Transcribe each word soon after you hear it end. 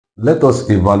Let us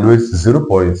evaluate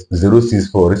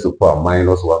 0.064 raised to the power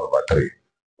minus 1 over 3.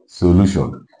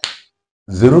 Solution.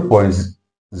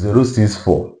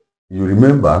 0.064. You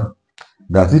remember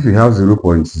that if you have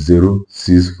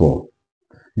 0.064,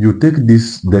 you take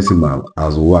this decimal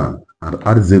as 1 and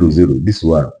add 0, 0, this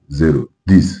 1, 0,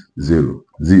 this 0,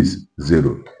 this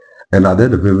 0. And at the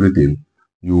end of everything,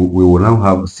 we will now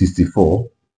have 64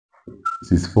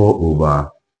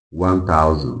 over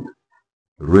 1000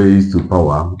 raised to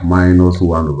power minus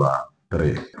 1 over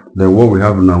 3. Then what we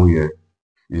have now here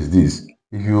is this.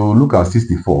 If you look at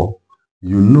 64,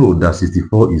 you know that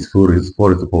 64 is 4 raised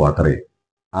to the power 3.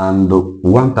 And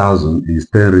 1000 is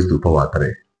 10 raised to the power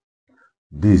 3.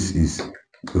 This is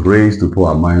raised to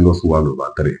power minus 1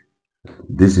 over 3.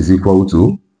 This is equal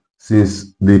to,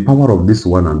 since the power of this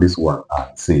one and this one are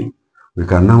the same, we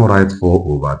can now write 4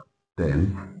 over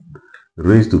 10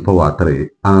 raised to power 3.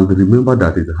 And remember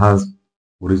that it has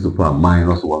raised to power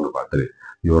minus 1 over 3.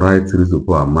 You write raised to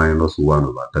power minus 1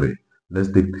 over 3.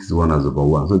 Let's take this one as over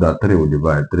 1, so that 3 will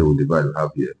divide, we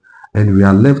have here. And we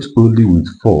are left only with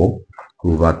 4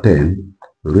 over 10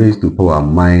 raised to power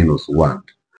minus 1.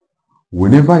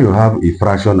 Whenever you have a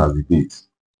fraction as the base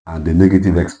and the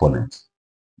negative exponent,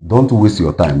 don't waste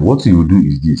your time. What you do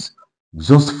is this.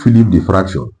 Just flip the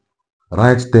fraction.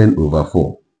 Write 10 over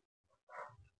 4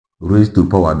 raised to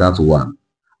power, that's 1.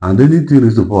 And anything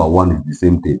raised to power 1 is the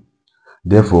same thing.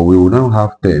 Therefore, we will now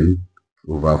have 10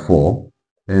 over 4.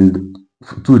 And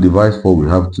 2 divides 4, we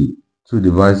have 2. 2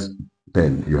 divides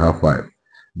 10, you have 5.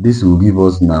 This will give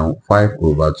us now 5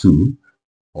 over 2,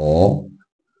 or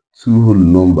 2 whole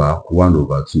number 1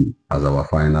 over 2 as our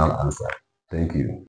final answer. Thank you.